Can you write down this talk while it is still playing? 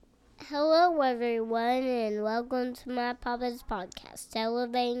Hello, everyone, and welcome to my Papa's podcast,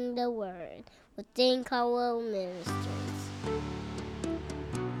 Elevating the Word, with Dean Caldwell Ministries.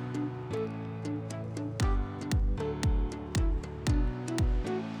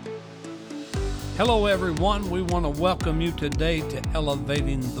 Hello, everyone. We want to welcome you today to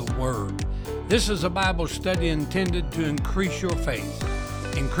Elevating the Word. This is a Bible study intended to increase your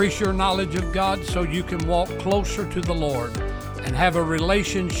faith, increase your knowledge of God so you can walk closer to the Lord and have a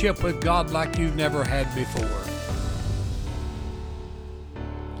relationship with God like you've never had before.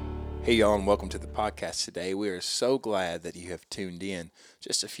 Hey y'all, and welcome to the podcast today. We are so glad that you have tuned in.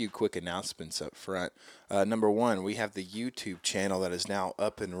 Just a few quick announcements up front. Number one, we have the YouTube channel that is now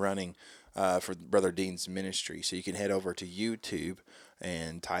up and running for Brother Dean's ministry. So you can head over to YouTube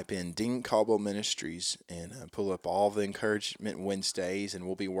and type in Dean Caldwell Ministries and pull up all the Encouragement Wednesdays, and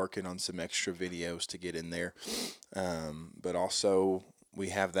we'll be working on some extra videos to get in there. But also, we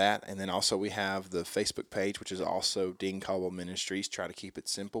have that, and then also we have the Facebook page, which is also Dean Caldwell Ministries. Try to keep it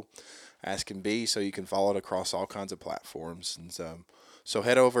simple as can be, so you can follow it across all kinds of platforms. And so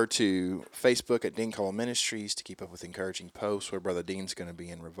head over to Facebook at Dean Caldwell Ministries to keep up with encouraging posts where Brother Dean's going to be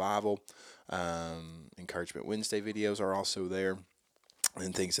in revival. Encouragement Wednesday videos are also there,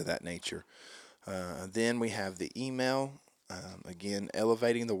 and things of that nature. Then we have the email. Again,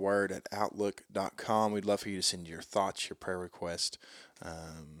 elevating the word at outlook.com. We'd love for you to send your thoughts, your prayer requests,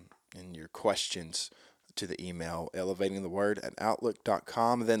 and your questions to the email, elevating the word at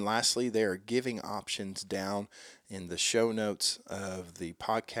outlook.com. And then lastly, there are giving options down in the show notes of the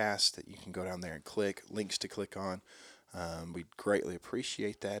podcast that you can go down there and click, links to click on. We'd greatly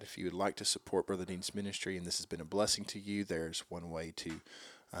appreciate that. If you would like to support Brother Dean's ministry and this has been a blessing to you, there's one way to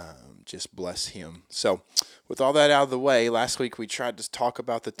just bless him. So with all that out of the way, last week we tried to talk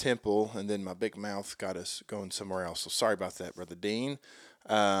about the temple, and then my big mouth got us going somewhere else. So sorry about that, Brother Dean.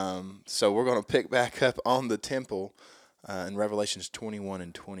 So we're going to pick back up on the temple in Revelations 21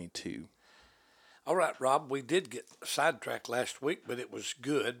 and 22. All right, Rob, we did get sidetracked last week, but it was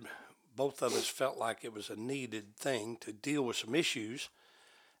good. Both of us felt like it was a needed thing to deal with some issues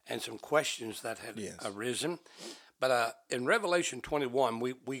and some questions that had arisen. But in Revelation 21,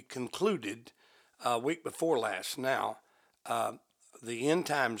 we concluded week before last now the End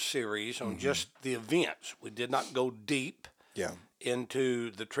Times series on just the events. We did not go deep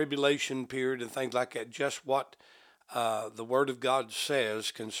into the tribulation period and things like that, just what the Word of God says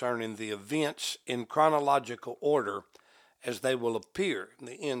concerning the events in chronological order as they will appear in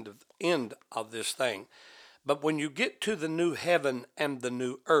the end of this thing. But when you get to the new heaven and the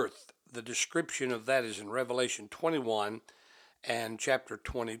new earth, the description of that is in Revelation 21 and chapter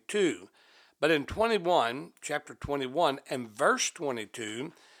 22. But in chapter 21 and verse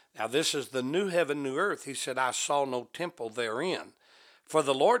 22, now this is the new heaven, new earth. He said, I saw no temple therein. For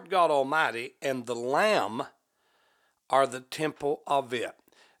the Lord God Almighty and the Lamb are the temple of it.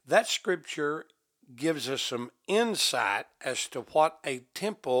 That scripture gives us some insight as to what a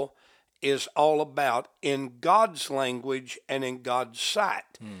temple is all about in God's language and in God's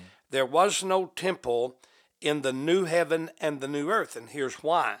sight. There was no temple in the new heaven and the new earth, and here's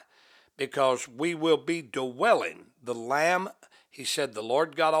why. Because we will be dwelling. The Lamb, he said, the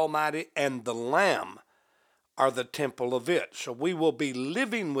Lord God Almighty and the Lamb are the temple of it. So we will be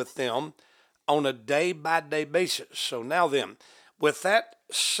living with them on a day-by-day basis. So now then, with that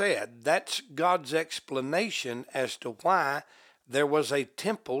said, that's God's explanation as to why there was a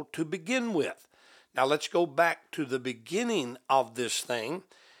temple to begin with. Now let's go back to the beginning of this thing.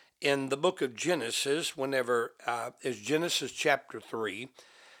 In the book of Genesis, is Genesis chapter 3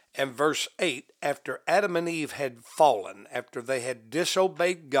 and verse 8, after Adam and Eve had fallen, after they had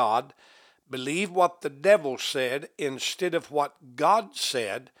disobeyed God, believed what the devil said instead of what God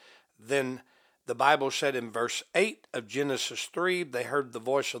said, then the Bible said in verse 8 of Genesis 3, they heard the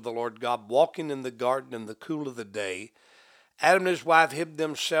voice of the Lord God walking in the garden in the cool of the day. Adam and his wife hid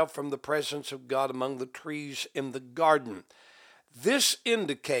themselves from the presence of God among the trees in the garden. This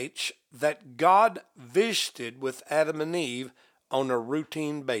indicates that God visited with Adam and Eve on a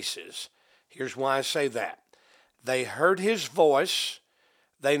routine basis. Here's why I say that. They heard his voice,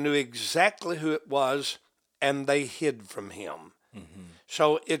 they knew exactly who it was, and they hid from him.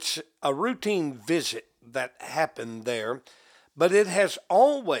 So it's a routine visit that happened there, but it has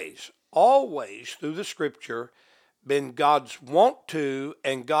always through the scripture been God's want to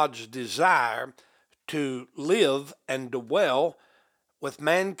and God's desire to live and dwell with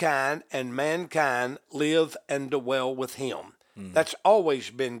mankind, and mankind live and dwell with him. That's always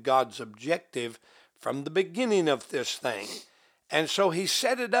been God's objective from the beginning of this thing. And so he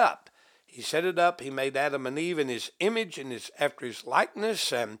set it up. He made Adam and Eve in his image and after his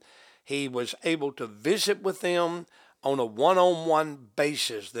likeness, and He was able to visit with them on a one-on-one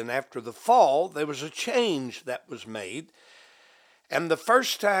basis. Then after the fall, there was a change that was made. And the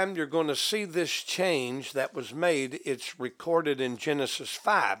first time you're going to see this change that was made, it's recorded in Genesis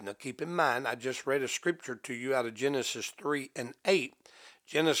 5. Now keep in mind, I just read a scripture to you out of Genesis 3 and 8.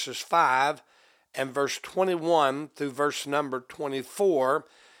 Genesis 5 and verse 21 through verse number 24.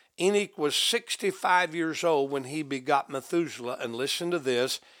 Enoch was 65 years old when he begot Methuselah. And listen to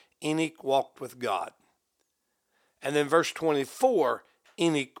this, Enoch walked with God. And then verse 24,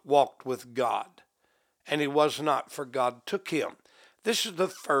 Enoch walked with God. And he was not, for God took him. This is the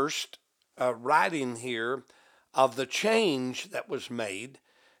first writing here of the change that was made.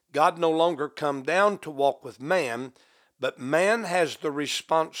 God no longer come down to walk with man, but man has the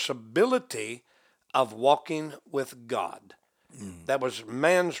responsibility of walking with God. That was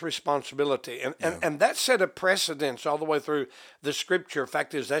man's responsibility. And that set a precedence all the way through the scripture.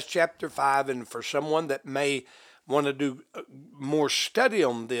 Fact is, that's chapter 5. And for someone that may want to do more study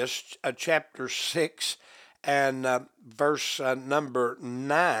on this, chapter 6 and verse number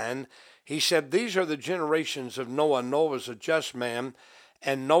 9, he said, these are the generations of Noah. Noah was a just man,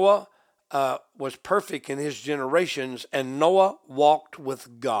 and Noah was perfect in his generations, and Noah walked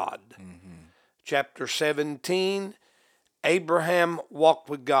with God. Chapter 17, Abraham walked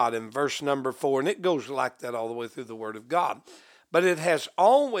with God in verse number 4, and it goes like that all the way through the Word of God. But it has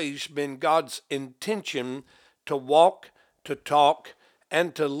always been God's intention to walk, to talk,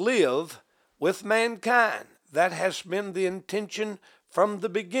 and to live with mankind. That has been the intention from the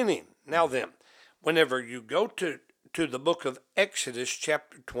beginning. Now then, whenever you go to the book of Exodus,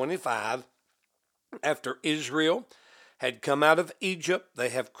 chapter 25, after Israel had come out of Egypt, they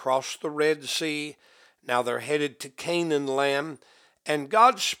have crossed the Red Sea. Now they're headed to Canaan land. And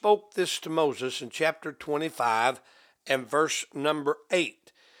God spoke this to Moses in chapter 25 and verse number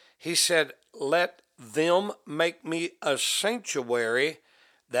 8. He said, let them make me a sanctuary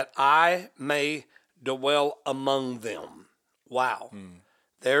that I may dwell among them. Wow.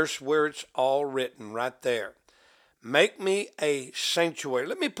 There's where it's all written right there. Make me a sanctuary.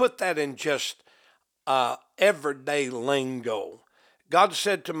 Let me put that in just everyday lingo. God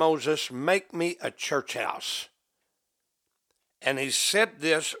said to Moses, make me a church house. And he said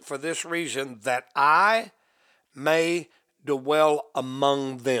this for this reason, that I may dwell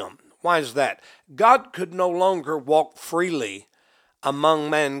among them. Why is that? God could no longer walk freely among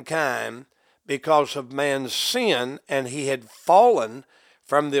mankind because of man's sin, and he had fallen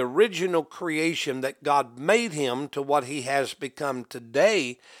from the original creation that God made him to what he has become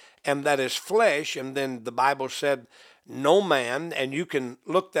today, and that is flesh. And then the Bible said, no man, and you can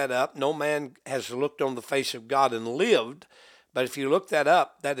look that up, no man has looked on the face of God and lived, but if you look that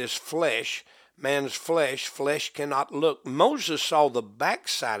up, that is flesh. Man's flesh cannot look. Moses saw the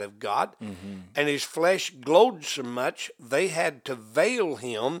backside of God, and his flesh glowed so much, they had to veil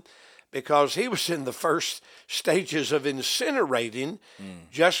him because he was in the first stages of incinerating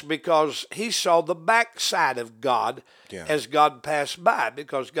just because he saw the backside of God as God passed by,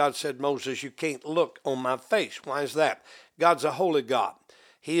 because God said, Moses, you can't look on my face. Why is that? God's a holy God.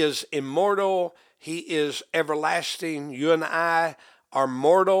 He is immortal. He is everlasting. You and I are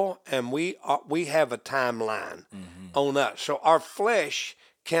mortal, and we have a timeline on us. So our flesh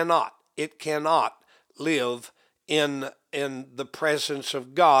cannot live in the presence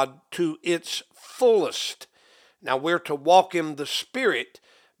of God to its fullest. Now we're to walk in the Spirit,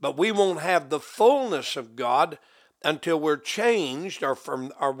 but we won't have the fullness of God until we're changed, or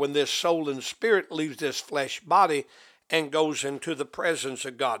when this soul and spirit leaves this flesh body and goes into the presence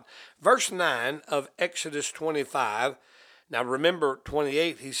of God. Verse 9 of Exodus 25. Now remember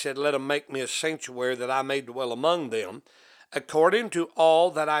 28, he said, let them make me a sanctuary that I may dwell among them, according to all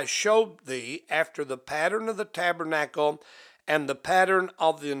that I showed thee, after the pattern of the tabernacle and the pattern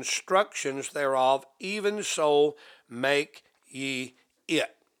of the instructions thereof, even so make ye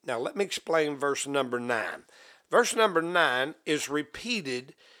it. Now let me explain verse number 9. Verse number 9 is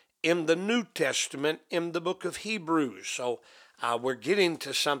repeated in the New Testament in the book of Hebrews. So we're getting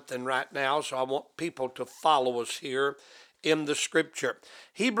to something right now, so I want people to follow us here in the scripture.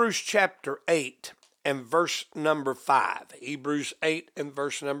 Hebrews chapter 8 and verse number 5. Hebrews 8 and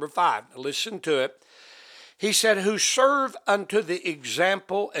verse number 5. Now listen to it. He said, who serve unto the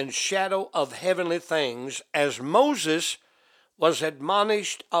example and shadow of heavenly things, as Moses was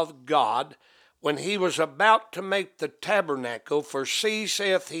admonished of God when he was about to make the tabernacle. For see,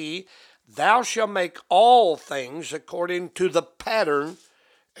 saith he, thou shalt make all things according to the pattern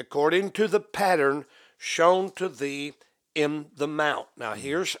shown to thee in the mount. Now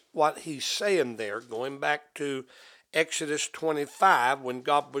here's what he's saying there, going back to Exodus 25 when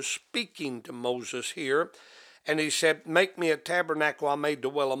God was speaking to Moses here. And he said, make me a tabernacle I may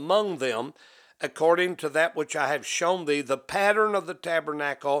dwell among them, according to that which I have shown thee, the pattern of the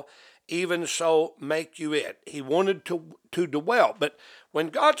tabernacle, even so make you it. He wanted to dwell. But when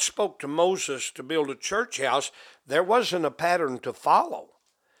God spoke to Moses to build a church house, there wasn't a pattern to follow.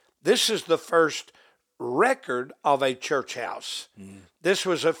 This is the first record of a church house. This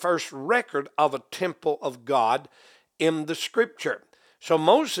was the first record of a temple of God in the scripture. So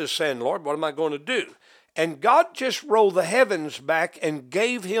Moses saying, Lord, what am I going to do? And God just rolled the heavens back and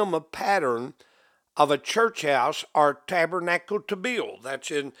gave him a pattern of a church house or tabernacle to build.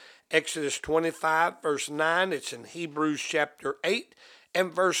 That's in Exodus 25, verse 9. It's in Hebrews chapter 8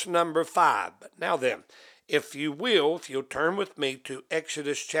 and verse number 5. But now then, if you'll turn with me to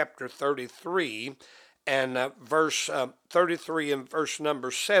Exodus chapter 33 and verse 33 and verse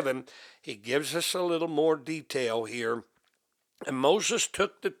number 7, he gives us a little more detail here. And Moses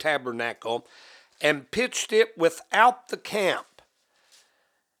took the tabernacle and pitched it without the camp,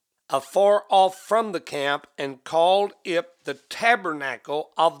 afar off from the camp, and called it the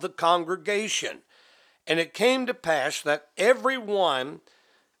tabernacle of the congregation. And it came to pass that every one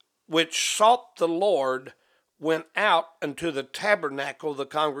which sought the Lord went out unto the tabernacle of the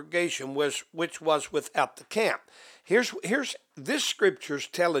congregation, which was without the camp. Here's this scripture's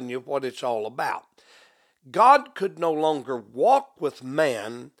telling you what it's all about. God could no longer walk with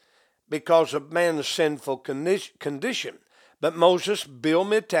man because of man's sinful condition. But Moses built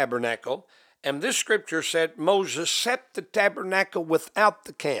me a tabernacle, and this scripture said Moses set the tabernacle without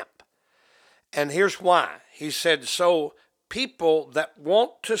the camp. And here's why. He said, so people that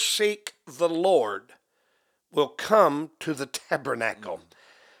want to seek the Lord will come to the tabernacle.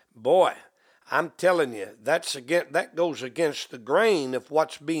 Boy, I'm telling you, that goes against the grain of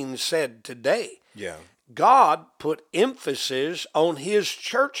what's being said today. Yeah. God put emphasis on his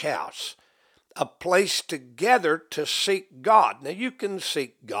church house, a place to gather to seek God. Now, you can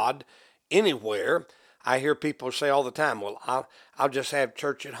seek God anywhere. I hear people say all the time, well, I'll just have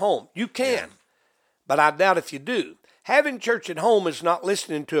church at home. You can, but I doubt if you do. Having church at home is not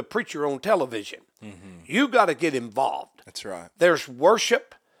listening to a preacher on television. Mm-hmm. You got to get involved. That's right. There's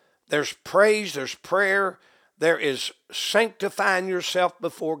worship, there's praise, there's prayer, there is sanctifying yourself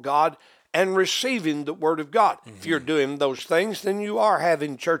before God and receiving the word of God. Mm-hmm. If you're doing those things, then you are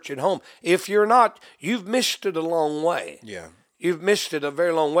having church at home. If you're not, you've missed it a long way. Yeah. You've missed it a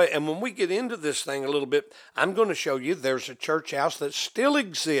very long way. And when we get into this thing a little bit, I'm going to show you there's a church house that still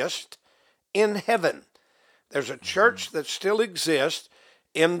exists in heaven. There's a church that still exists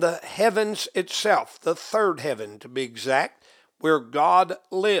in the heavens itself, the third heaven to be exact, where God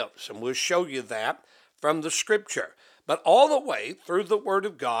lives. And we'll show you that from the scripture. But all the way through the word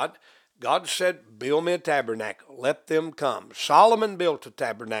of God, God said, build me a tabernacle, let them come. Solomon built a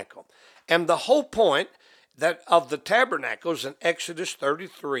tabernacle. And the whole point of the tabernacle is in Exodus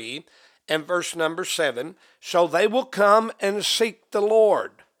 33 and verse number 7. So they will come and seek the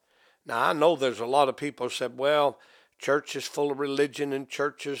Lord. Now, I know there's a lot of people who said, well, church is full of religion and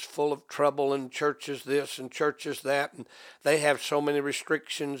church is full of trouble and church is this and church is that. And they have so many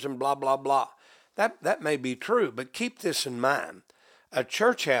restrictions and blah, blah, blah. That may be true, but keep this in mind. A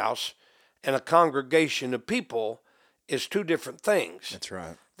church house and a congregation of people is two different things. That's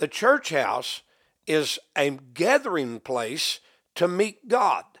right. The church house is a gathering place to meet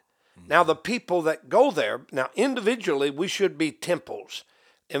God. Mm-hmm. Now, the people that go there, now individually, we should be temples.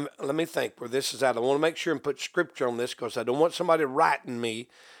 And let me think where this is at. I want to make sure and put scripture on this because I don't want somebody writing me,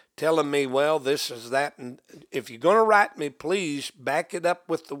 telling me, well, this is that. And if you're going to write me, please back it up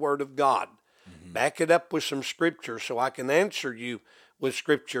with the word of God. Mm-hmm. Back it up with some scripture so I can answer you with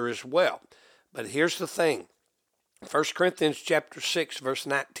scripture as well. But here's the thing. 1 Corinthians chapter 6, verse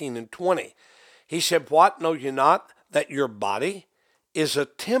 19 and 20. He said, what, know you not that your body is a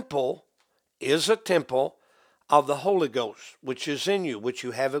temple of the Holy Ghost, which is in you, which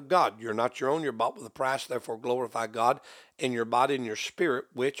you have of God. You're not your own, you're bought with a price, therefore glorify God in your body and your spirit,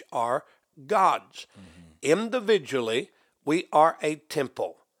 which are God's. Mm-hmm. Individually, we are a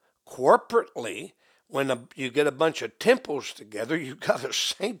temple. Corporately, when you get a bunch of temples together, you've got a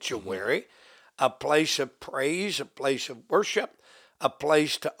sanctuary, a place of praise, a place of worship, a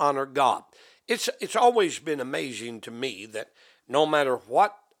place to honor God. It's always been amazing to me that no matter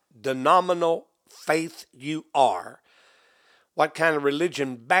what denominational faith you are, what kind of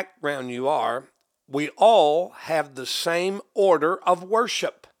religion background you are, we all have the same order of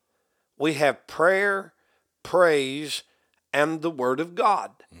worship. We have prayer, praise, and the Word of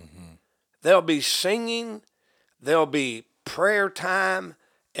God. Mm-hmm. There'll be singing, there'll be prayer time,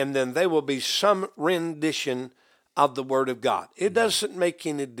 and then there will be some rendition of the Word of God. It doesn't make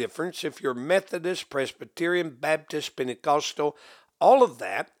any difference if you're Methodist, Presbyterian, Baptist, Pentecostal. All of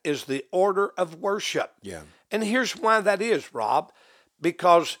that is the order of worship. Yeah. And here's why that is, Rob,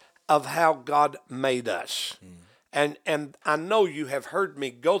 because of how God made us. And I know you have heard me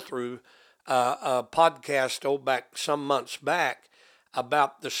go through a podcast back some months back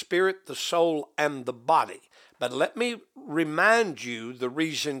about the spirit, the soul, and the body. But let me remind you the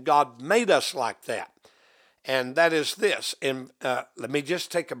reason God made us like that. And that is this. And let me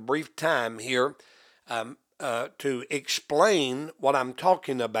just take a brief time here to explain what I'm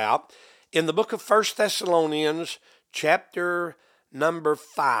talking about. In the book of 1 Thessalonians, chapter number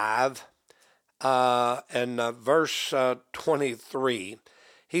 5, and verse 23,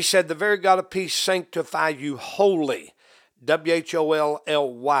 he said, "The very God of peace sanctify you wholly."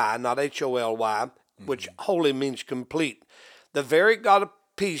 W-H-O-L-L-Y, not H-O-L-Y, which holy means complete. "The very God of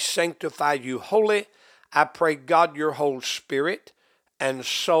peace sanctify you wholly. I pray God your whole spirit and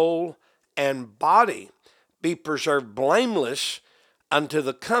soul and body be preserved blameless unto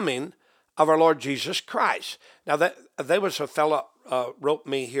the coming of our Lord Jesus Christ." Now, there was a fellow wrote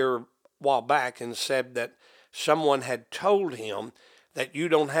me here a while back and said that someone had told him that you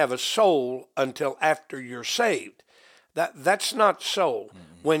don't have a soul until after you're saved. That's not so.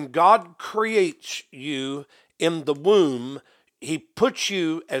 When God creates you in the womb, he puts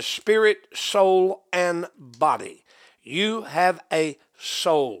you as spirit, soul, and body. You have a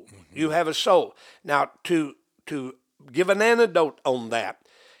soul. You have a soul. Now, to give an antidote on that,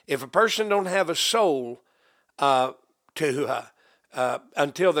 if a person don't have a soul until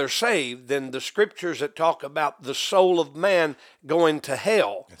they're saved, then the scriptures that talk about the soul of man going to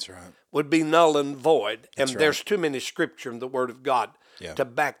hell, That's right, would be null and void. That's And right. there's too many scripture in the Word of God Yeah. to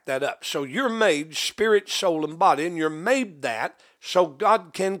back that up. So you're made spirit, soul, and body, and you're made that so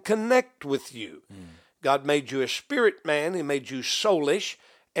God can connect with you. God made you a spirit man, he made you soulish,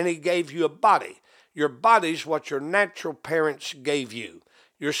 and he gave you a body. Your body's what your natural parents gave you.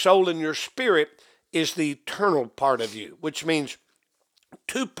 Your soul and your spirit is the eternal part of you, which means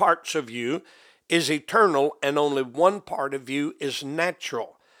 2 parts of you is eternal and only 1 part of you is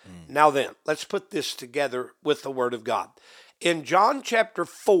natural. Now then, let's put this together with the Word of God. In John chapter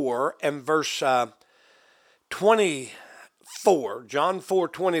 4 and verse 24, John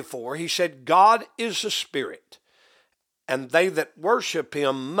 4:24, he said, "God is a spirit, and they that worship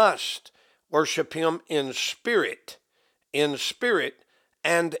him must worship him in spirit,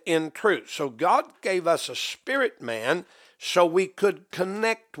 and in truth." So God gave us a spirit man so we could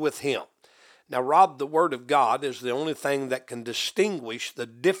connect with him. Now, Rob, the Word of God is the only thing that can distinguish the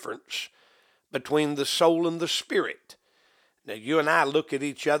difference between the soul and the spirit. Now, you and I look at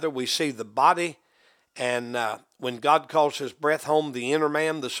each other, we see the body, and when God calls his breath home, the inner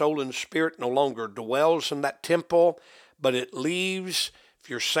man, the soul and spirit no longer dwells in that temple, but it leaves. If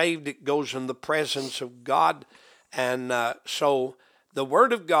you're saved, it goes in the presence of God. And so the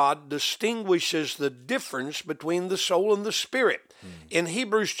Word of God distinguishes the difference between the soul and the spirit. In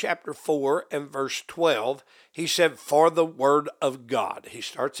Hebrews chapter 4 and verse 12, he said, "For the Word of God." He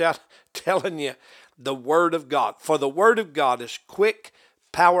starts out telling you the Word of God. "For the Word of God is quick,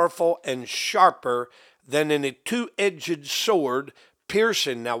 powerful, and sharper than any 2-edged sword,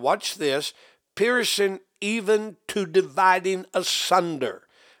 piercing," now watch this, "piercing even to dividing asunder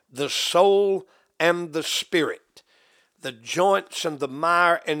the soul and the spirit, the joints and the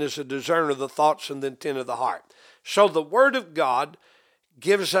mire, and is a discerner of the thoughts and the intent of the heart." So the Word of God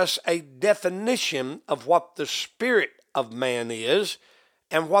gives us a definition of what the spirit of man is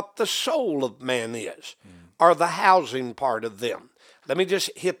and what the soul of man is, or the housing part of them. Let me just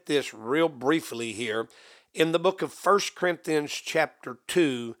hit this real briefly here. In the book of 1 Corinthians chapter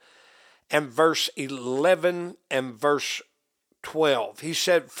 2 and verse 11 and verse 12, he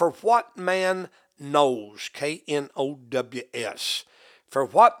said, "For what man knows," K-N-O-W-S, "for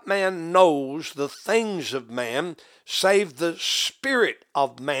what man knows the things of man, save the spirit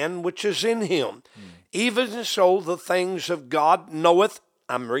of man which is in him? Even so the things of God knoweth,"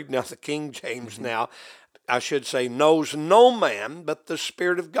 I'm reading out the King James now, I should say, "knows no man but the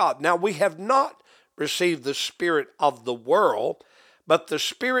Spirit of God." Now we have not received the spirit of the world, but the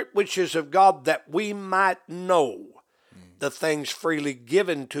Spirit which is of God, that we might know the things freely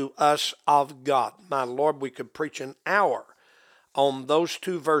given to us of God. My Lord, we could preach an hour on those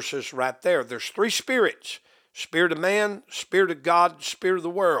 2 verses right there. There's 3 spirits: spirit of man, spirit of God, spirit of the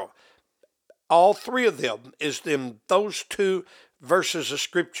world. All 3 of them is in those 2 verses of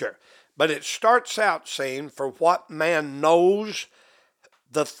Scripture. But it starts out saying, "For what man knows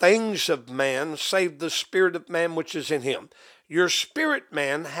the things of man, save the spirit of man which is in him." Your spirit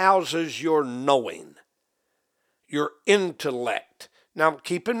man houses your knowing. your intellect. Now,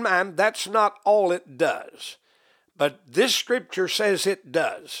 keep in mind, that's not all it does. But this scripture says it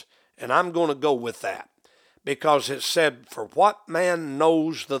does. And I'm going to go with that. Because it said, for what man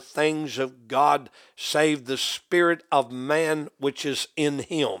knows the things of God, save the spirit of man which is in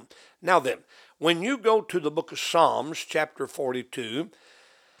him. Now then, when you go to the book of Psalms, chapter 42,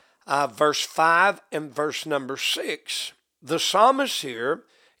 verse 5 and verse number 6, the psalmist here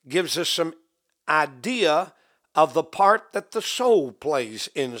gives us some idea of the part that the soul plays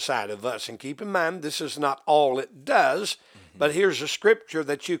inside of us. And keep in mind, this is not all it does, but here's a scripture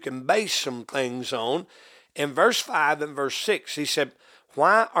that you can base some things on. In verse 5 and verse 6, he said,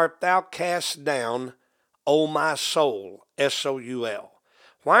 why art thou cast down, O my soul, S-O-U-L?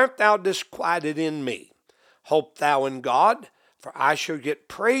 Why art thou disquieted in me? Hope thou in God, for I shall yet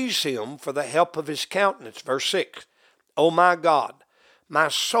praise him for the help of his countenance. Verse 6, O my God, my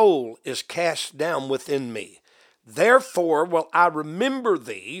soul is cast down within me. Therefore will I remember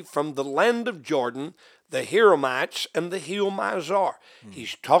thee from the land of Jordan, the Hieramites and the Hiel-Mizar.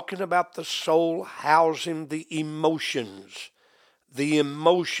 He's talking about the soul housing the emotions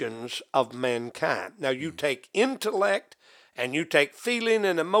of mankind. Now you take intellect and you take feeling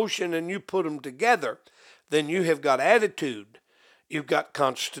and emotion and you put them together, then you have got attitude, you've got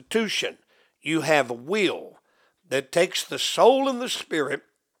constitution, you have a will that takes the soul and the spirit,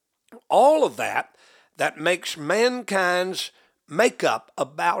 all of that makes mankind's makeup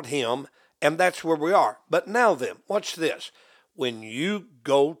about him. And that's where we are. But now then, watch this. When you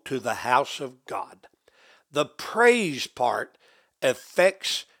go to the house of God, the praise part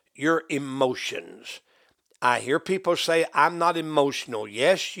affects your emotions. I hear people say, I'm not emotional.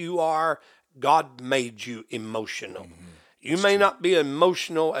 Yes, you are. God made you emotional. You may not be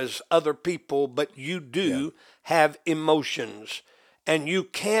emotional as other people, but you do have emotions. And you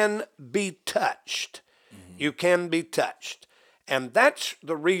can be touched. You can be touched. And that's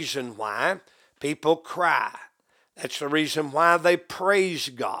the reason why people cry. That's the reason why they praise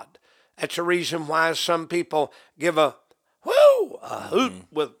God. That's the reason why some people give a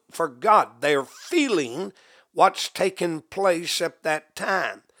hoot for God. They're feeling what's taking place at that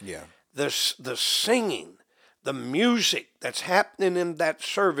time. Yeah. The singing, the music that's happening in that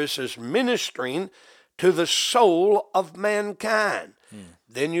service is ministering to the soul of mankind.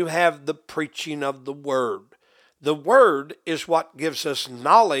 Then you have the preaching of the word. The word is what gives us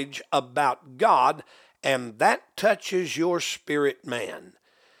knowledge about God, and that touches your spirit man.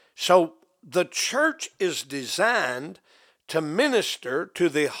 So the church is designed to minister to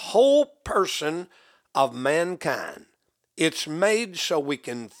the whole person of mankind. It's made so we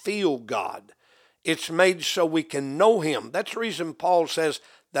can feel God. It's made so we can know him. That's the reason Paul says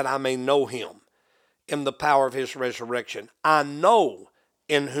that I may know him in the power of his resurrection. I know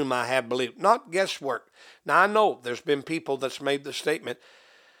in whom I have believed, not guesswork. Now, I know there's been people that's made the statement,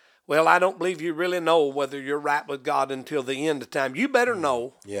 well, I don't believe you really know whether you're right with God until the end of time. You better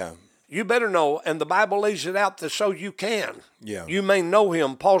know. Yeah. You better know, and the Bible lays it out so you can. Yeah. You may know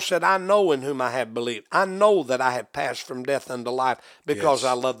him. Paul said, I know in whom I have believed. I know that I have passed from death unto life because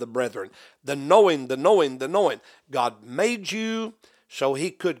I love the brethren. The knowing. God made you so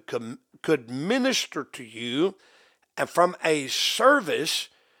he could minister to you, and from a service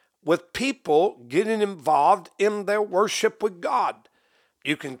with people getting involved in their worship with God.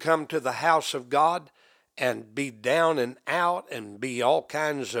 You can come to the house of God and be down and out and be all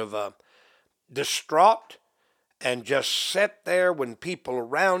kinds of distraught and just sit there when people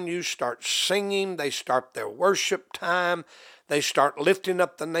around you start singing, they start their worship time, they start lifting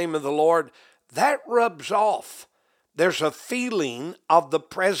up the name of the Lord. That rubs off. There's a feeling of the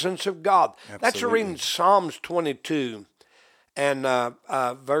presence of God. Absolutely. That's reading Psalms 22 and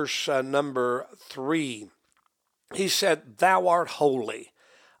verse number 3. He said, Thou art holy,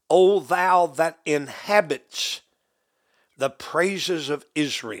 O thou that inhabits the praises of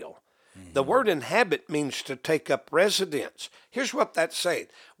Israel. The word inhabit means to take up residence. Here's what that's saying.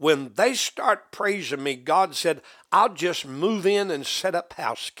 When they start praising me, God said, I'll just move in and set up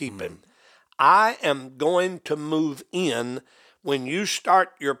housekeeping. I am going to move in when you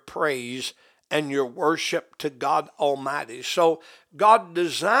start your praise and your worship to God Almighty. So God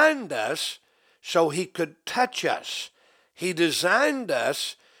designed us so he could touch us. He designed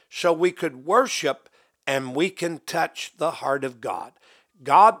us so we could worship and we can touch the heart of God.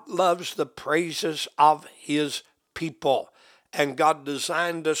 God loves the praises of his people, and God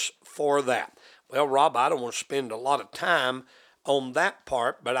designed us for that. Well, Rob, I don't want to spend a lot of time on that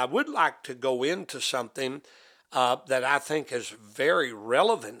part, but I would like to go into something that I think is very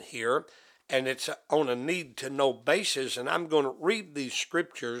relevant here, and it's on a need-to-know basis, and I'm going to read these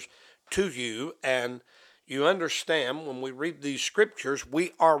scriptures to you, and you understand when we read these scriptures,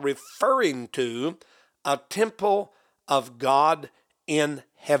 we are referring to a temple of God in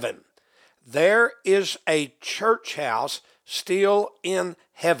heaven. There is a church house still in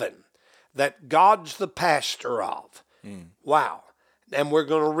heaven that God's the pastor of. Wow. And we're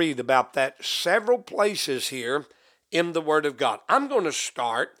going to read about that several places here in the Word of God. I'm going to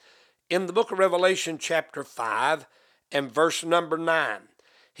start in the book of Revelation chapter 5 and verse number 9.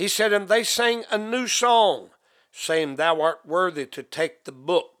 He said, and they sang a new song, saying, thou art worthy to take the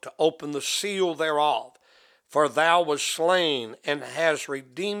book, to open the seal thereof. For thou wast slain and hast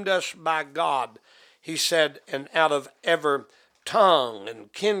redeemed us by God, he said, and out of every tongue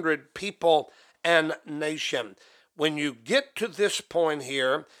and kindred, people and nation. When you get to this point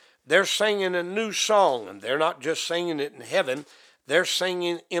here, they're singing a new song, and they're not just singing it in heaven, they're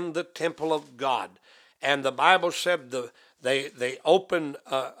singing in the temple of God. And the Bible said they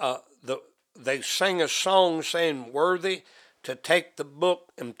sang a song saying, worthy to take the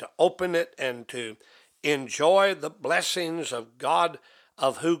book and to open it and to enjoy the blessings of God,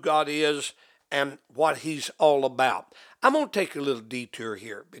 of who God is and what he's all about. I'm going to take a little detour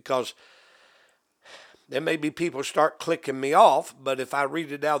here because there may be people start clicking me off, but if I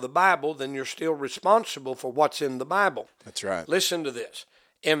read it out of the Bible, then you're still responsible for what's in the Bible. That's right. Listen to this.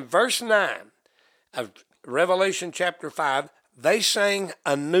 In verse 9 of Revelation chapter 5, they sang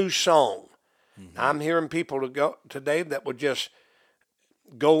a new song. I'm hearing people today that would just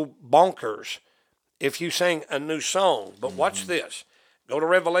go bonkers if you sang a new song. But watch this. Go to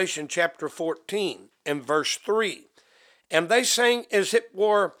Revelation chapter 14 and verse 3. And they sang as it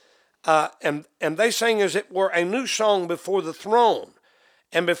were, and they sang as it were a new song before the throne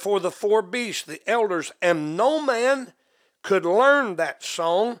and before the four beasts, the elders, and no man could learn that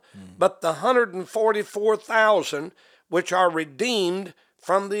song but the 144,000 which are redeemed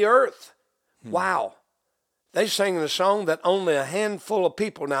from the earth. Wow. They sang the song that only a handful of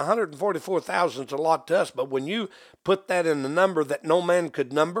people, now 144,000 is a lot to us, but when you put that in the number that no man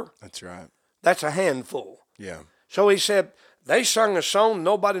could number, That's right. that's a handful. Yeah. So he said, they sung a song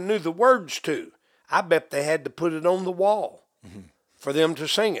nobody knew the words to. I bet they had to put it on the wall for them to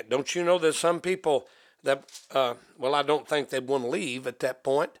sing it. Don't you know there's some people that, I don't think they'd want to leave at that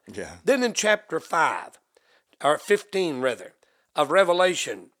point. Yeah. Then in chapter 5, or 15 rather, of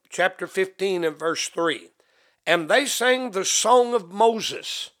Revelation, chapter 15 and verse 3, and they sang the song of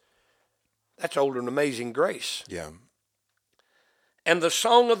Moses. That's older than Amazing Grace. Yeah. And the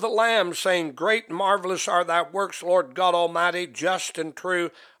song of the Lamb, saying, great and marvelous are thy works, Lord God Almighty, just and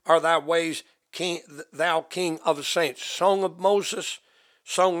true are thy ways, thou King of the saints. Song of Moses,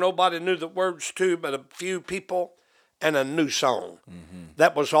 song nobody knew the words to but a few people, and a new song.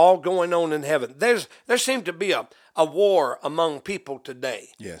 That was all going on in heaven. There seemed to be a war among people today.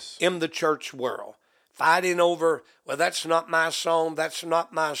 Yes. In the church world. Fighting over, well, that's not my song, that's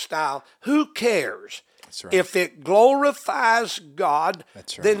not my style. Who cares? That's right. If it glorifies God,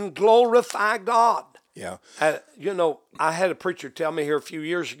 That's right. then glorify God. Yeah. I had a preacher tell me here a few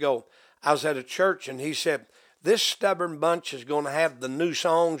years ago, I was at a church and he said, this stubborn bunch is going to have the new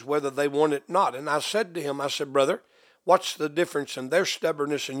songs whether they want it or not. And I said to him, brother, what's the difference in their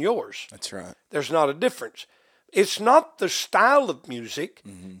stubbornness and yours? That's right. There's not a difference. It's not the style of music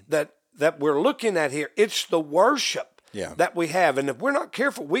that we're looking at here. It's the worship that we have. And if we're not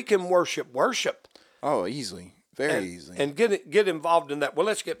careful, we can worship. Oh, easily. Very easily. And get involved in that. Well,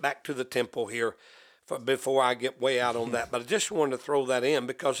 let's get back to the temple here before I get way out on that. But I just wanted to throw that in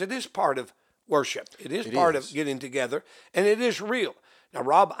because it is part of worship. It is part of getting together, and it is real. Now,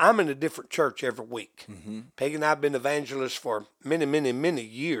 Rob, I'm in a different church every week. Peggy and I have been evangelists for many, many, many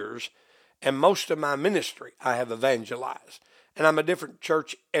years, and most of my ministry I have evangelized. And I'm a different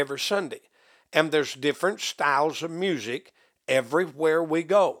church every Sunday. And there's different styles of music everywhere we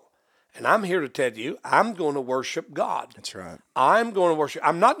go. And I'm here to tell you, I'm going to worship God. That's right. I'm going to worship.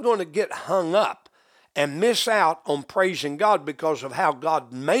 I'm not going to get hung up and miss out on praising God because of how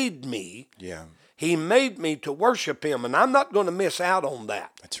God made me. Yeah. He made me to worship him, and I'm not going to miss out on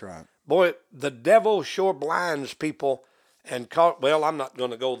that. That's right. Boy, the devil sure blinds people. And I'm not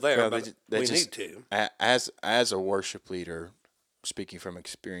going to go there, but we need to. As a worship leader, speaking from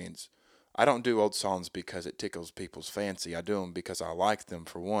experience, I don't do old songs because it tickles people's fancy. I do them because I like them,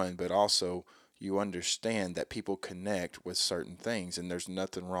 for one, but also you understand that people connect with certain things, and there's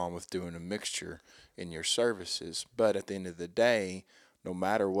nothing wrong with doing a mixture in your services. But at the end of the day, no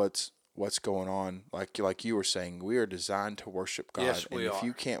matter what's going on, like you were saying, we are designed to worship God. Yes, we and if are.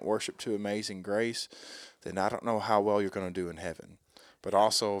 you can't worship to Amazing Grace, then I don't know how well you're going to do in heaven. But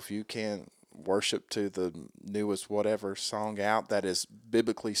also, if you can't worship to the newest whatever song out that is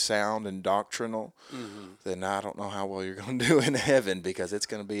biblically sound and doctrinal, then I don't know how well you're going to do in heaven, because it's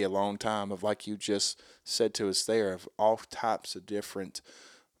going to be a long time of, like you just said to us there, of all types of different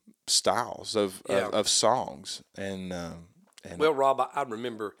styles of songs. And well, Rob, I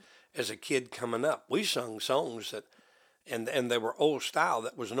remember as a kid coming up, we sung songs that, and they were old style,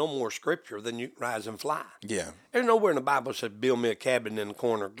 that was no more scripture than "You Can Rise and Fly." yeah, There's nowhere in the Bible that said, "Build me a cabin in the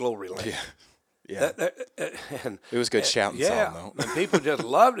corner of glory land." yeah. And, It was a good shouting song, though. and people just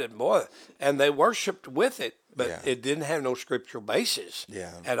loved it, boy, and they worshipped with it, but Yeah. it didn't have no scriptural basis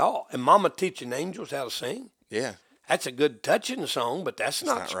Yeah. at all. And Mama Teaching Angels How to Sing, Yeah, that's a good touching song, but that's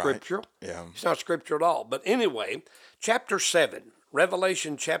not not right. scriptural. Yeah. It's not scripture at all. But anyway, chapter 7,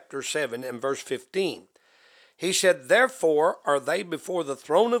 Revelation chapter 7 and verse 15. He said, "Therefore are they before the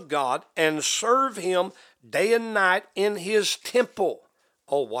throne of God, and serve him day and night in his temple."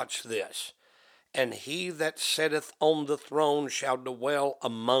 Oh, watch this. "And he that sitteth on the throne shall dwell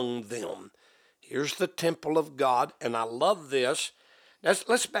among them." Here's the temple of God, and I love this.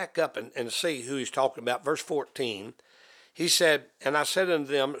 Let's back up and see who he's talking about. Verse 14. He said, "And I said unto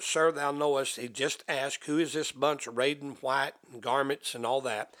them, Sir, thou knowest," he just asked, "who is this bunch arrayed in white and garments and all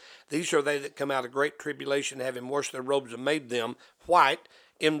that? These are they that come out of great tribulation, having washed their robes and made them white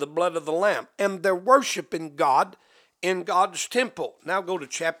in the blood of the Lamb." And they're worshiping God in God's temple. Now go to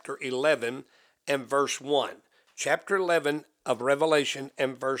chapter 11 and verse 1. Chapter 11 of Revelation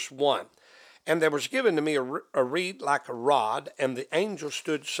and verse 1. "And there was given to me a reed like a rod, and the angel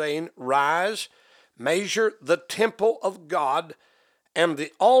stood, saying, Rise, measure the temple of God, and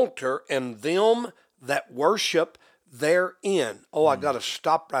the altar, and them that worship therein." Oh, I got to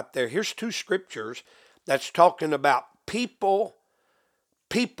stop right there. Here's two scriptures that's talking about people,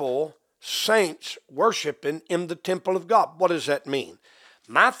 saints worshiping in the temple of God. What does that mean?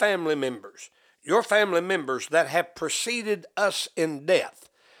 My family members, your family members that have preceded us in death,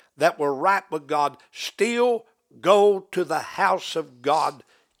 that were right with God, still go to the house of God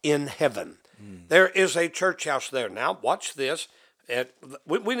in heaven. There is a church house there. Now, watch this.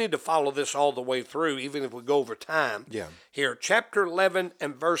 We need to follow this all the way through, even if we go over time. Yeah. Here, chapter 11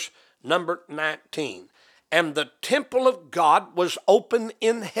 and verse number 19. "And the temple of God was open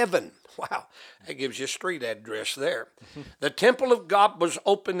in heaven." Wow, that gives you a street address there. "The temple of God was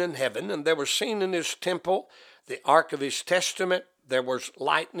open in heaven, and there was seen in his temple the ark of his testament. There was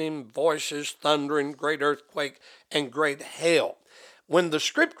lightning, voices, thundering, great earthquake, and great hail." When the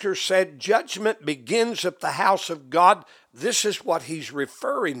scripture said judgment begins at the house of God, this is what he's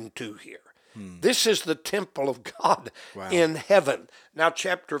referring to here. This is the temple of God in heaven. Now,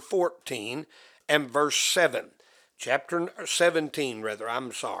 chapter 14 and verse 7. Chapter 17, rather,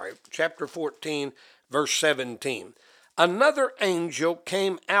 I'm sorry. Chapter 14, verse 17. "Another angel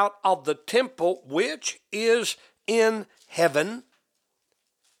came out of the temple which is in heaven,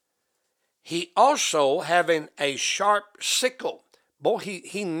 he also having a sharp sickle." Boy,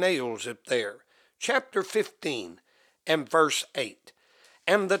 he nails it there. Chapter 15 and verse 8.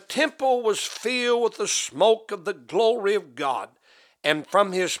 "And the temple was filled with the smoke of the glory of God, and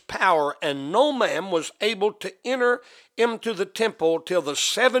from his power, and no man was able to enter into the temple till the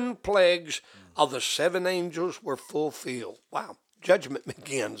 7 plagues of the 7 angels were fulfilled." Wow, judgment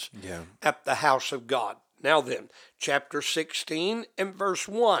begins at the house of God. Now then, chapter 16 and verse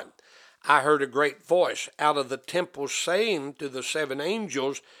 1. "I heard a great voice out of the temple saying to the 7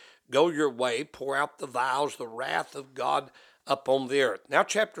 angels, Go your way, pour out the vials, the wrath of God upon the earth." Now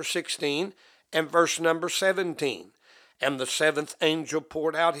chapter 16 and verse number 17. "And the 7th angel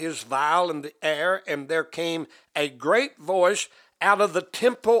poured out his vial in the air, and there came a great voice out of the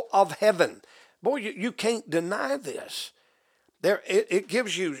temple of heaven." Boy, you can't deny this. It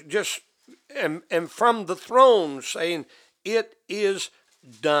gives you just, and from the throne saying, "It is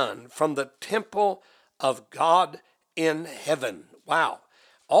done," from the temple of God in heaven. Wow.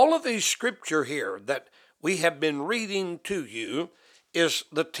 All of these scripture here that we have been reading to you is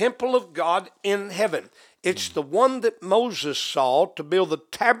the temple of God in heaven. It's the one that Moses saw to build the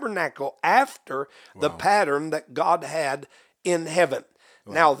tabernacle after the pattern that God had in heaven.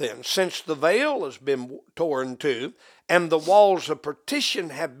 Now then, since the veil has been torn too, and the walls of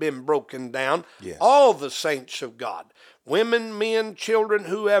partition have been broken down, all the saints of God, women, men, children,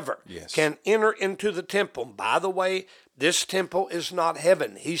 whoever, can enter into the temple. By the way, this temple is not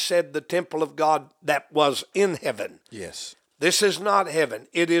heaven. He said the temple of God that was in heaven. Yes. This is not heaven.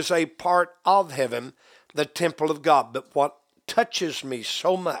 It is a part of heaven, the temple of God. But what touches me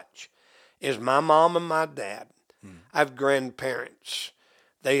so much is my mom and my dad. I have grandparents.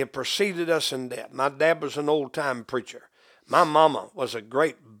 They have preceded us in death. My dad was an old-time preacher. My mama was a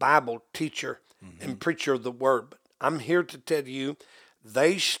great Bible teacher and preacher of the Word. But I'm here to tell you,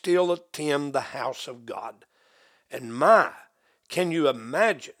 they still attend the house of God. And can you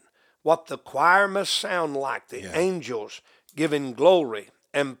imagine what the choir must sound like? The angels giving glory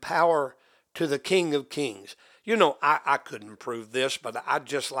and power to the King of Kings. You know, I couldn't prove this, but I'd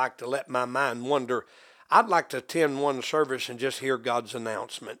just like to let my mind wander. I'd like to attend one service and just hear God's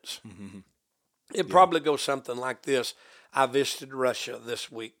announcements. It'd probably go something like this. I visited Russia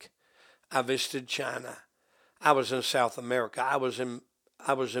this week. I visited China. I was in South America. I was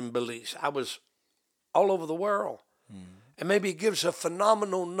in Belize. I was all over the world. And maybe it gives a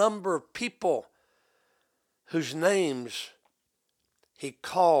phenomenal number of people whose names he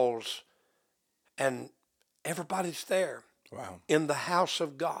calls, and everybody's there. Wow. In the house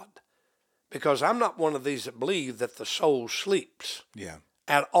of God. Because I'm not one of these that believe that the soul sleeps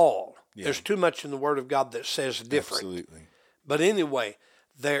at all. Yeah. There's too much in the Word of God that says different. Absolutely. But anyway,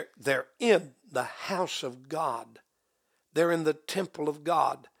 they're in the house of God. They're in the temple of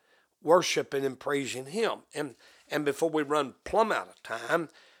God, worshiping and praising Him. And before we run plumb out of time,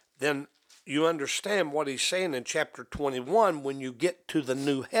 then you understand what he's saying in chapter 21 when you get to the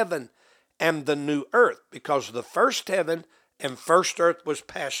new heaven and the new earth, because the first heaven and first earth was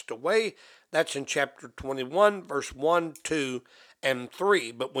passed away. That's in chapter 21, verse 1, 2, and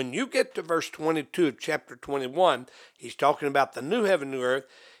 3. But when you get to verse 22 of chapter 21, he's talking about the new heaven, new earth.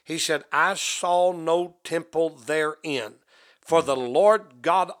 He said, I saw no temple therein, for the Lord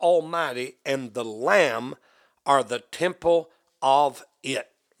God Almighty and the Lamb are the temple of it.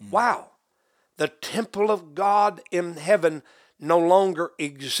 Wow. The temple of God in heaven no longer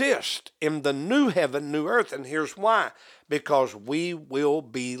exists in the new heaven, new earth. And here's why. Because we will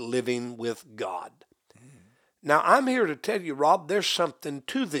be living with God. Now, I'm here to tell you, Rob, there's something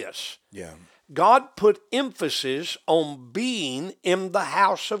to this. Yeah. God put emphasis on being in the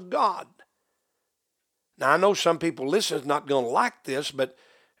house of God. Now, I know some people listening is not going to like this, but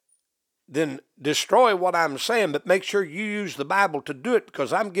then destroy what I'm saying, but make sure you use the Bible to do it,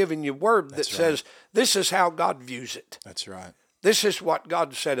 because I'm giving you word that says this is how God views it. That's right. This is what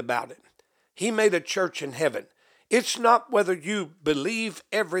God said about it. He made a church in heaven. It's not whether you believe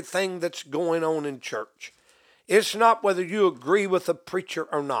everything that's going on in church. It's not whether you agree with a preacher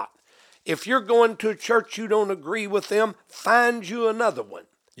or not. If you're going to a church you don't agree with them, find you another one.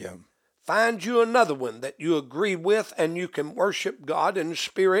 Yeah. Find you another one that you agree with, and you can worship God in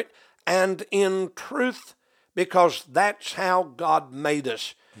spirit and in truth, because that's how God made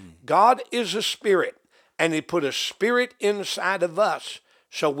us. God is a spirit, and He put a spirit inside of us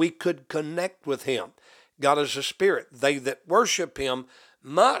so we could connect with Him. God is a spirit. They that worship Him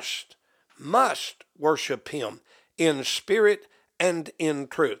must worship Him in spirit and in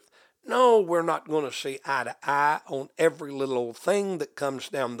truth. No, we're not going to see eye to eye on every little thing that comes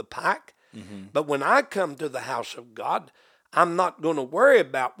down the pike. But when I come to the house of God, I'm not going to worry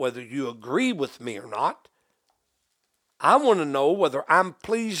about whether you agree with me or not. I want to know whether I'm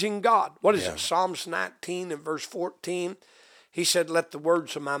pleasing God. What is it? Psalms 19 and verse 14. He said, let the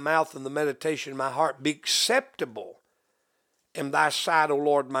words of my mouth and the meditation of my heart be acceptable in thy sight, O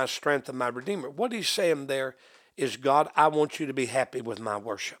Lord, my strength and my redeemer. What he's saying there is, God, I want you to be happy with my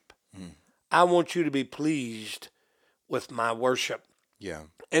worship. I want you to be pleased with my worship. Yeah.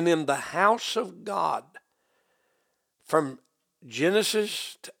 And in the house of God, from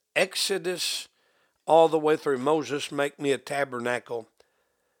Genesis to Exodus, all the way through Moses, make me a tabernacle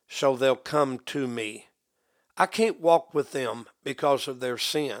so they'll come to me. I can't walk with them because of their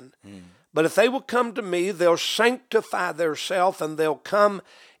sin. But if they will come to me, they'll sanctify themselves, and they'll come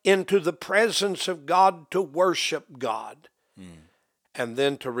into the presence of God to worship God. And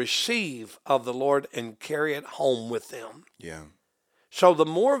then to receive of the Lord and carry it home with them. Yeah. So the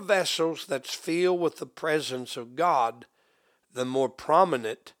more vessels that's filled with the presence of God, the more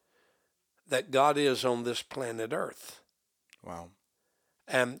prominent that God is on this planet Earth. Wow.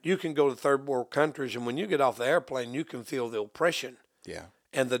 And you can go to third world countries, and when you get off the airplane, you can feel the oppression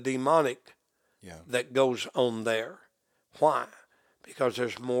and the demonic that goes on there. Why? Because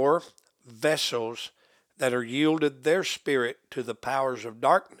there's more vessels that are yielded their spirit to the powers of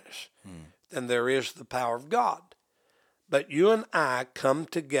darkness than there is the power of God. But you and I come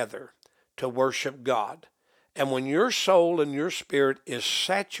together to worship God. And when your soul and your spirit is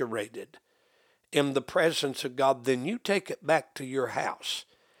saturated in the presence of God, then you take it back to your house.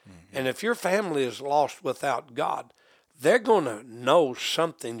 And if your family is lost without God, they're going to know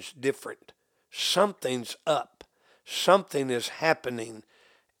something's different. Something's up. Something is happening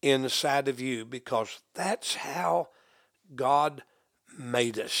inside of you, because that's how God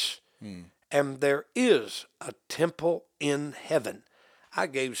made us. And there is a temple in heaven. I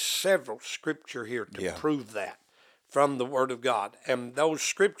gave several scripture here to prove that from the Word of God. And those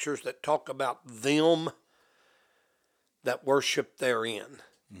scriptures that talk about them that worship therein.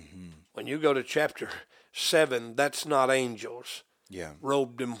 Mm-hmm. When you go to chapter 7, that's not angels. Yeah.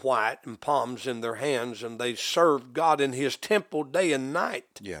 Robed in white and palms in their hands, and they served God in his temple day and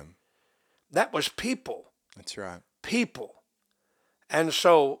night. Yeah. That was people. That's right. People. And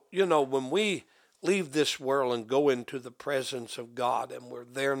so, when we leave this world and go into the presence of God, and we're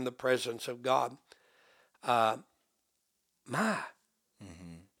there in the presence of God,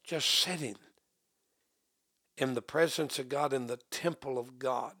 just sitting in the presence of God, in the temple of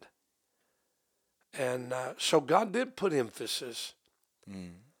God. And so God did put emphasis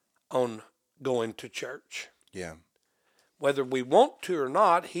on going to church. Yeah. Whether we want to or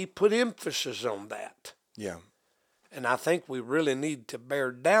not, he put emphasis on that. Yeah. And I think we really need to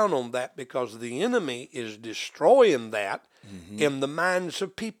bear down on that, because the enemy is destroying that in the minds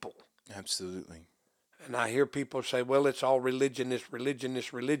of people. Absolutely. And I hear people say, well, it's all religion, it's religion,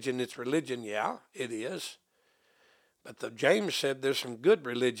 it's religion, it's religion. Yeah, it is. But James said there's some good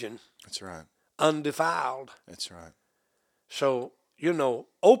religion. That's right. Undefiled. That's right. So,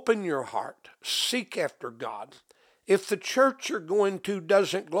 open your heart. Seek after God. If the church you're going to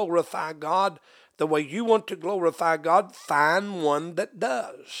doesn't glorify God the way you want to glorify God, find one that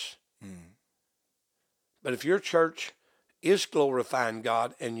does. But if your church is glorifying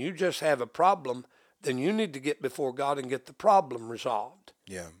God and you just have a problem, then you need to get before God and get the problem resolved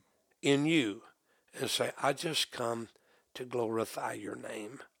in you and say, I just come to glorify your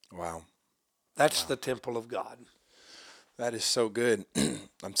name. Wow. That's the temple of God. That is so good.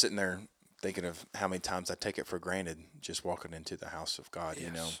 I'm sitting there thinking of how many times I take it for granted just walking into the house of God,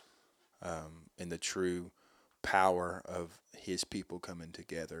 and the true power of his people coming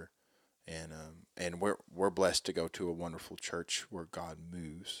together. And we're blessed to go to a wonderful church where God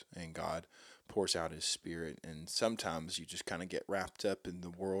moves and God pours out his Spirit. And sometimes you just kind of get wrapped up in the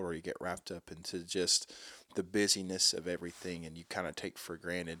world, or you get wrapped up into just the busyness of everything, and you kind of take for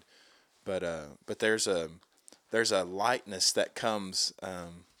granted. But there's a lightness that comes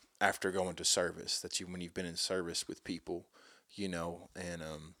after going to service, when you've been in service with people,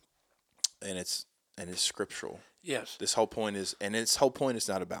 and it's scriptural. Yes. Its whole point is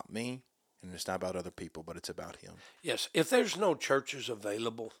not about me, and it's not about other people, but it's about him. Yes. If there's no churches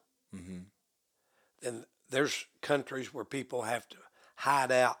available, then there's countries where people have to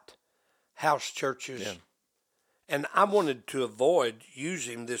hide out, house churches. Yeah. And I wanted to avoid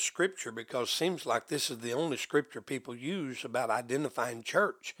using this scripture because it seems like this is the only scripture people use about identifying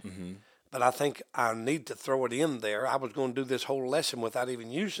church. But I think I need to throw it in there. I was going to do this whole lesson without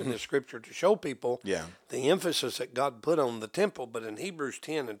even using this scripture to show people the emphasis that God put on the temple. But in Hebrews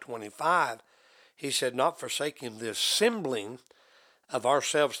 10:25, he said, not forsaking the assembling of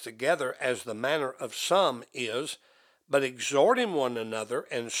ourselves together as the manner of some is, but exhorting one another,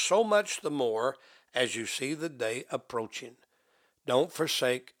 and so much the more as you see the day approaching. Don't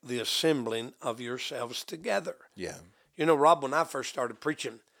forsake the assembling of yourselves together. Yeah. Rob, when I first started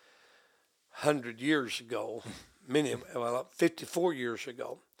preaching 100 years ago, 54 years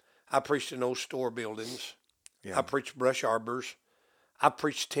ago, I preached in old store buildings. Yeah. I preached brush arbors. I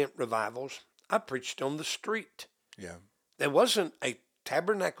preached tent revivals. I preached on the street. Yeah. There wasn't a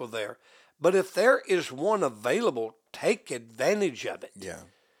tabernacle there. But if there is one available, take advantage of it. Yeah.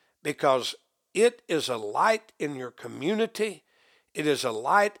 Because it is a light in your community. It is a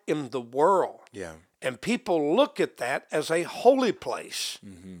light in the world. Yeah. And people look at that as a holy place.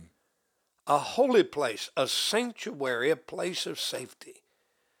 A holy place, a sanctuary, a place of safety.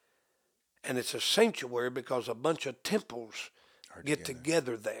 And it's a sanctuary because a bunch of temples get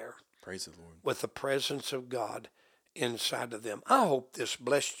together there. Praise the Lord. With the presence of God inside of them. I hope this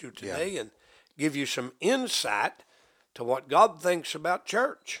blessed you today and give you some insight to what God thinks about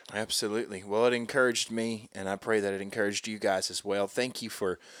church. Absolutely. Well, it encouraged me, and I pray that it encouraged you guys as well. Thank you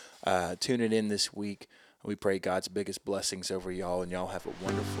for tuning in this week. We pray God's biggest blessings over y'all, and y'all have a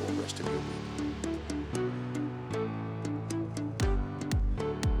wonderful rest of your week.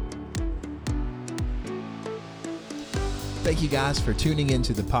 Thank you guys for tuning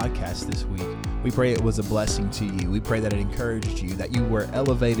into the podcast this week. We pray it was a blessing to you. We pray that it encouraged you, that you were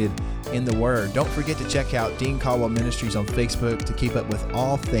elevated in the Word. Don't forget to check out Dean Caldwell Ministries on Facebook to keep up with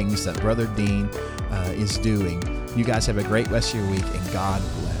all things that Brother Dean is doing. You guys have a great rest of your week, and God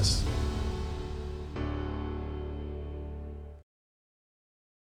bless.